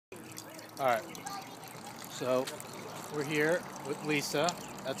Alright, so we're here with Lisa.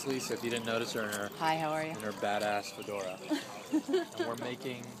 That's Lisa, if you didn't notice her in her, Hi, how are you? in her badass fedora. And we're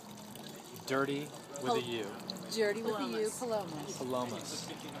making Durty with a U. Dirty with the U, Palomas. Palomas.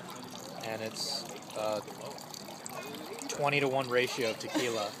 And it's 20-to-1 ratio of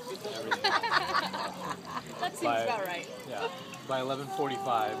tequila and everything. That seems about right. Yeah. By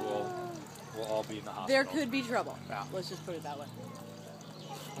 11:45, we'll all be in the hospital. There could be trouble. Yeah. Let's just put it that way.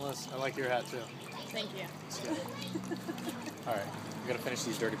 Unless, I like your hat too. Thank you. It's good. Alright, we gotta finish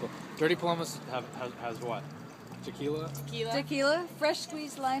these Durty Palomas. Durty Palomas has what? Tequila? Tequila, fresh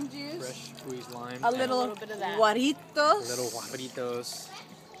squeezed lime juice. Fresh squeezed lime. A little bit of that. guaritos. Little guajaritos.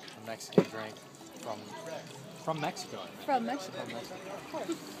 A Mexican drink from Mexico. From Mexico.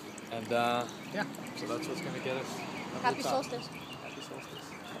 And yeah, so that's what's gonna get us. up to Happy the top. solstice.